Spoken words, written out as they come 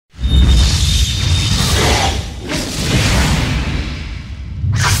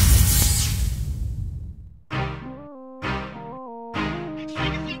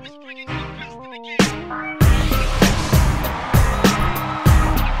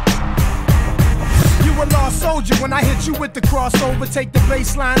told you when I hit you with the crossover, take the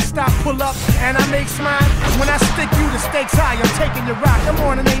baseline, stop, pull up, and I make mine. When I stick you, the stakes high, I'm taking your rock. I'm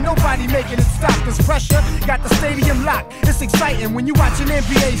on and ain't nobody making it stop. This pressure got the stadium locked. It's exciting when you watch an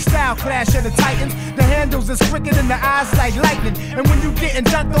NBA style clash of the Titans. The handles is quicker than the eyes like lightning. And when you getting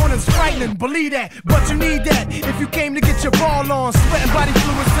dunked on, it's frightening. Believe that, but you need that if you came to get your ball on. Sweating body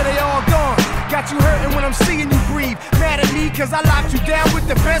fluids till they all gone. Got you hurting when I'm seeing you breathe. Mad at me cause I locked you down with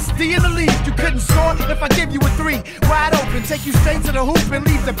the best D in the league. You couldn't score if I give you a 3. Wide open, take you straight to the hoop and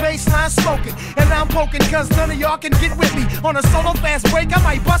leave the baseline smoking. And I'm poking cause none of y'all can get with me. On a solo fast break, I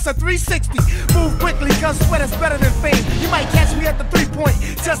might bust a 360. Move quickly cause sweat is better than fame. You might catch me at the 3-point,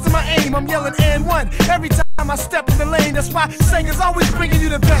 testing my aim. I'm yelling and one every time I step in the lane. That's why Sega's always bringing you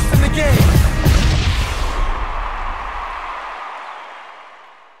the best in the game.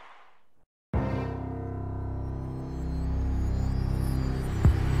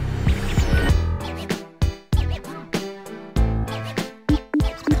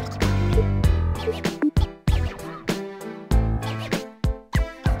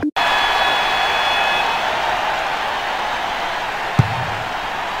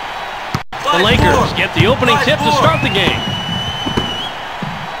 The Lakers get the opening tip to start the game.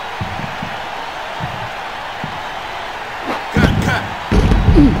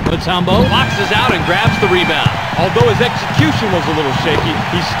 Mutombo boxes out and grabs the rebound. Although his execution was a little shaky,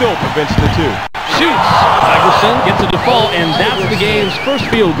 he still prevents the 2. Shoots. Iverson gets a default, and that's the game's first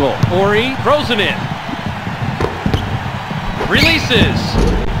field goal. Ori throws it in. Releases.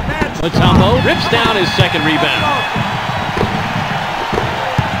 Mutombo rips down his second rebound.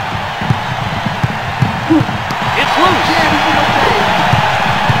 It's loose.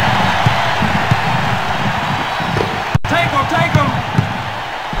 Take him.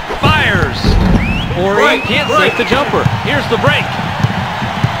 Fires. Ori can't sink the jumper. Here's the break.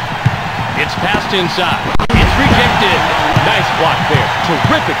 It's passed inside. It's rejected. Nice block there.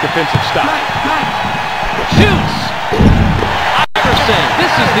 Terrific defensive stop. Shoots. Iverson.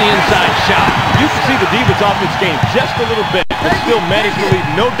 This is the inside shot. You can see the defense off his game just a little bit, but still managed to leave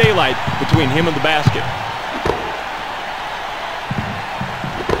no daylight between him and the basket.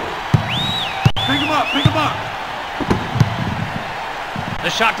 Pick him up. The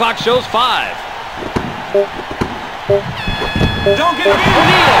shot clock shows 5. Don't get him.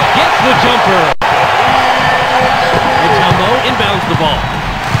 O'Neal gets the jumper. Mutombo inbounds the ball.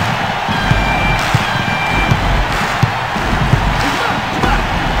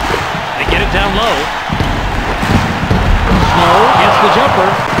 They get it down low. Snow gets the jumper.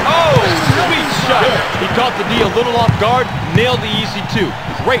 Oh, sweet shot. He caught the D a little off guard, nailed the easy 2.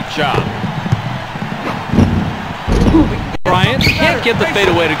 Great job. Bryant can't get the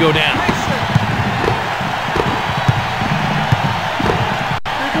fadeaway to go down.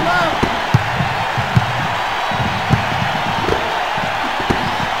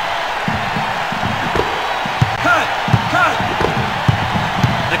 Cut.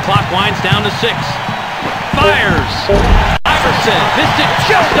 The clock winds down to 6. Fires. Iverson missed it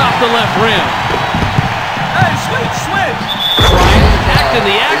just off the left rim. Hey, switch. Bryant act in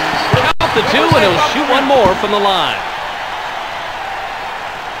the act. Count the 2 and he'll shoot one more from the line.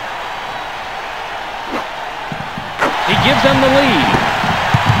 He gives them the lead.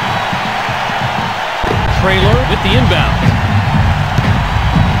 Trailer with the inbound.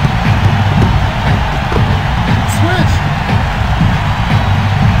 Switch.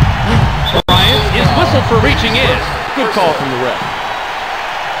 Bryant is whistled for reaching in. Good call from the ref.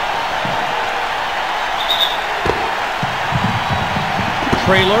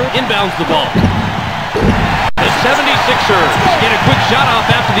 Trailer inbounds the ball. The 76ers get a quick shot off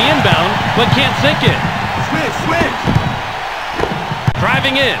after the inbound, but can't sink it. Switch.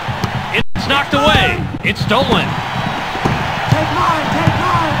 Driving in. It's knocked away. It's stolen. Take mine.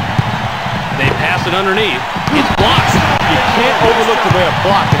 They pass it underneath. It's blocked. You can't overlook the way a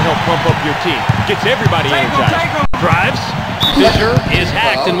block can help pump up your team. Gets everybody energized. Drives. Fisher is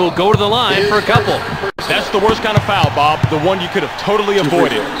hacked and will go to the line for a couple. That's the worst kind of foul, Bob. The one you could have totally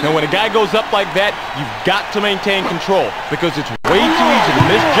avoided. Now, when a guy goes up like that, you've got to maintain control because it's way too easy to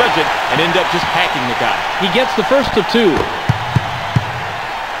misjudge it and end up just hacking the guy. He gets the first of 2.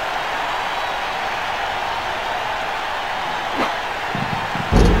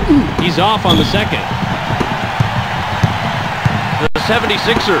 He's off on the second. The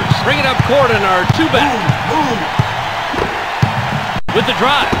 76ers bring it up court and are 2 back. With the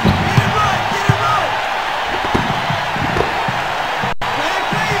drive. Get it right. Play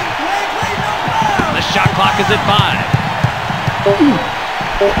clean, no foul. The shot clock is at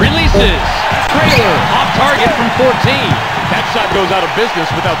 5. Releases. Trailer. Off target from 14. That shot goes out of business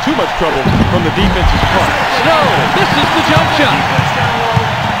without too much trouble from the defense's front. Snow misses the jump shot.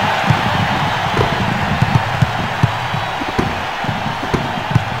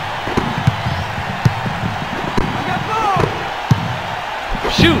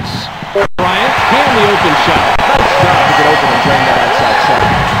 Shoots. Bryant can the open shot. Nice job to get open and drain that outside shot.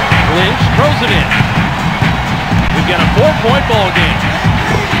 Lynch throws it in. We've got a 4-point ball game.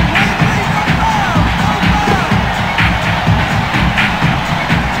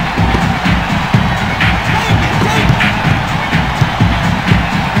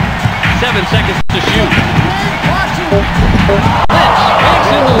 Seven seconds to shoot. Lynch makes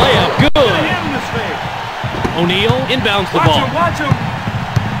in the layup. Good. O'Neal inbounds the ball. Watch him.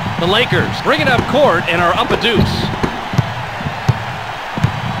 The Lakers bring it up court and are up a deuce.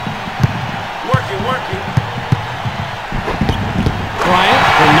 Working. Bryant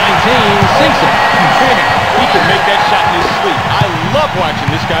from 19 sinks it. He can make that shot in his sleep. I love watching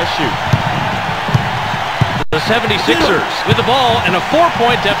this guy shoot. The 76ers with the ball and a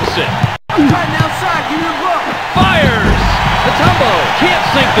 4-point deficit. Cutting outside. Give me a look. Fires! Matumbo can't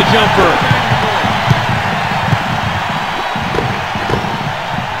sink the jumper.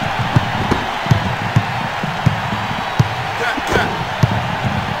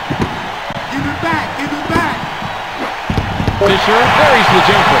 Give it back. Fisher buries the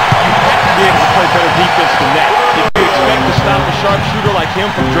jumper. You have to be able to play better defense than that. If you expect to stop a sharpshooter like him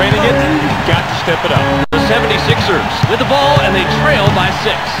from draining it, you've got to step it up. The 76ers with the ball and they trail by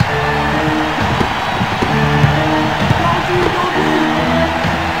 6.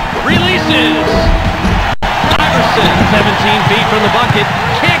 Releases. Iverson, 17 feet from the bucket,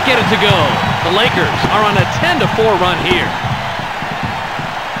 can't get it to go. The Lakers are on a 10-4 run here.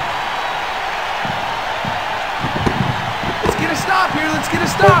 Let's get a stop here. Let's get a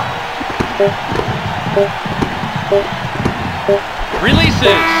stop.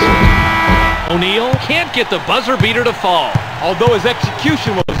 Releases. O'Neal can't get the buzzer beater to fall. Although his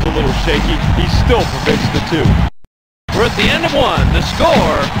execution was a little shaky, he still prevents the two. We're at the end of one. The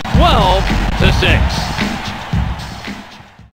score, 12-6.